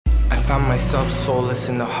found myself soulless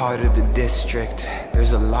in the heart of the district.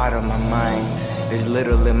 There's a lot on my mind, there's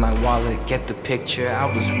little in my wallet. Get the picture,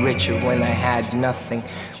 I was richer when I had nothing.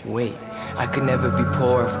 Wait, I could never be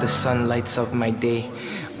poor if the sun lights up my day.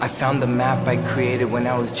 I found the map I created when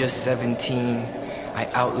I was just 17. I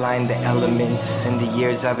outlined the elements and the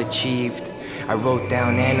years I've achieved. I wrote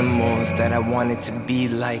down animals that I wanted to be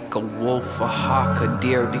like. A wolf, a hawk, a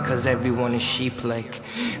deer, because everyone is sheep-like.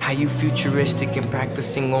 How you futuristic and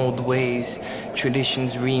practicing old ways,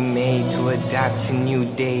 traditions remade to adapt to new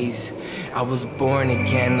days. I was born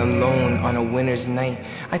again alone on a winter's night.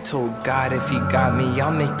 I told God if he got me,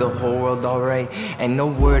 I'll make the whole world alright. And no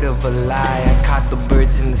word of a lie, I caught the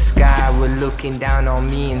birds in the sky were looking down on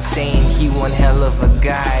me and saying he one hell of a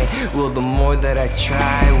guy. Well, the more that I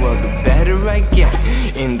try, well, the better I get.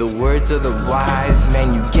 In the words of the wise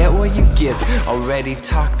man, you get what you give. Already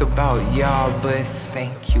talked about y'all, but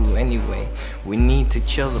thank you anyway. We need to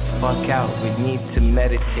chill the fuck out, we need to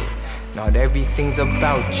meditate. Not everything's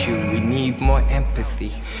about you, we need more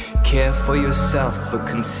empathy. Care for yourself, but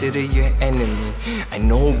consider your enemy. I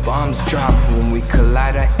know bombs drop when we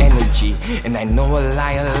collide our energy, and I know I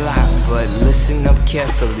lie a lot, but listen up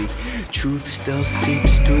carefully. Truth still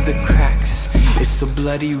seeps through the cracks. It's a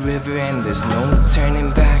bloody river and there's no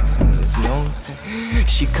turning back. There's no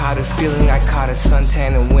She caught a feeling, I caught a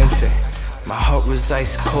suntan in winter. My heart was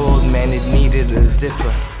ice cold, man, it needed a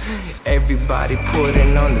zipper. Everybody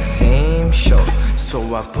putting on the same show,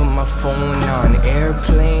 so I put my phone on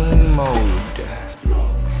airplane mode.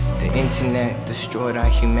 The internet destroyed our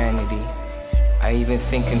humanity. I even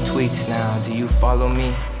think in tweets now, do you follow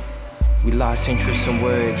me? We lost interest in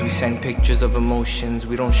words, we send pictures of emotions.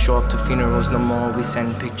 We don't show up to funerals no more, we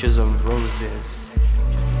send pictures of roses.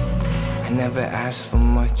 I never asked for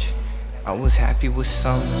much, I was happy with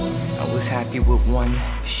some, I was happy with one.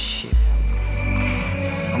 Shit,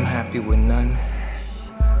 I'm happy with none.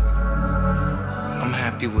 I'm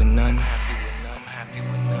happy with none.